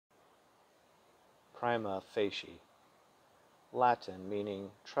prima facie, Latin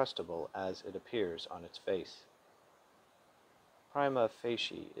meaning trustable as it appears on its face. Prima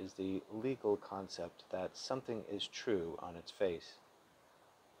facie is the legal concept that something is true on its face.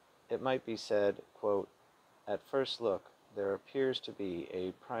 It might be said, quote, "At first look, there appears to be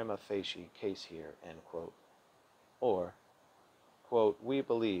a prima facie case here," end quote. Or, quote, "We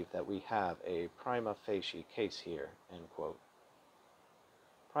believe that we have a prima facie case here," end quote.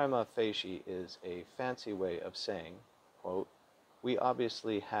 Prima facie is a fancy way of saying, quote, "We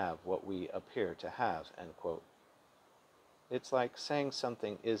obviously have what we appear to have," end quote. It's like saying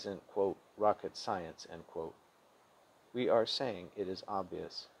something isn't, quote, "rocket science," end quote. We are saying it is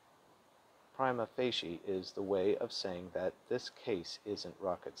obvious. Prima facie is the way of saying that this case isn't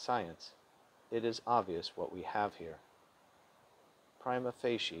rocket science. It is obvious what we have here. Prima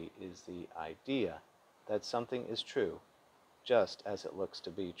facie is the idea that something is true, just as it looks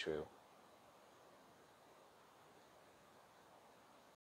to be true.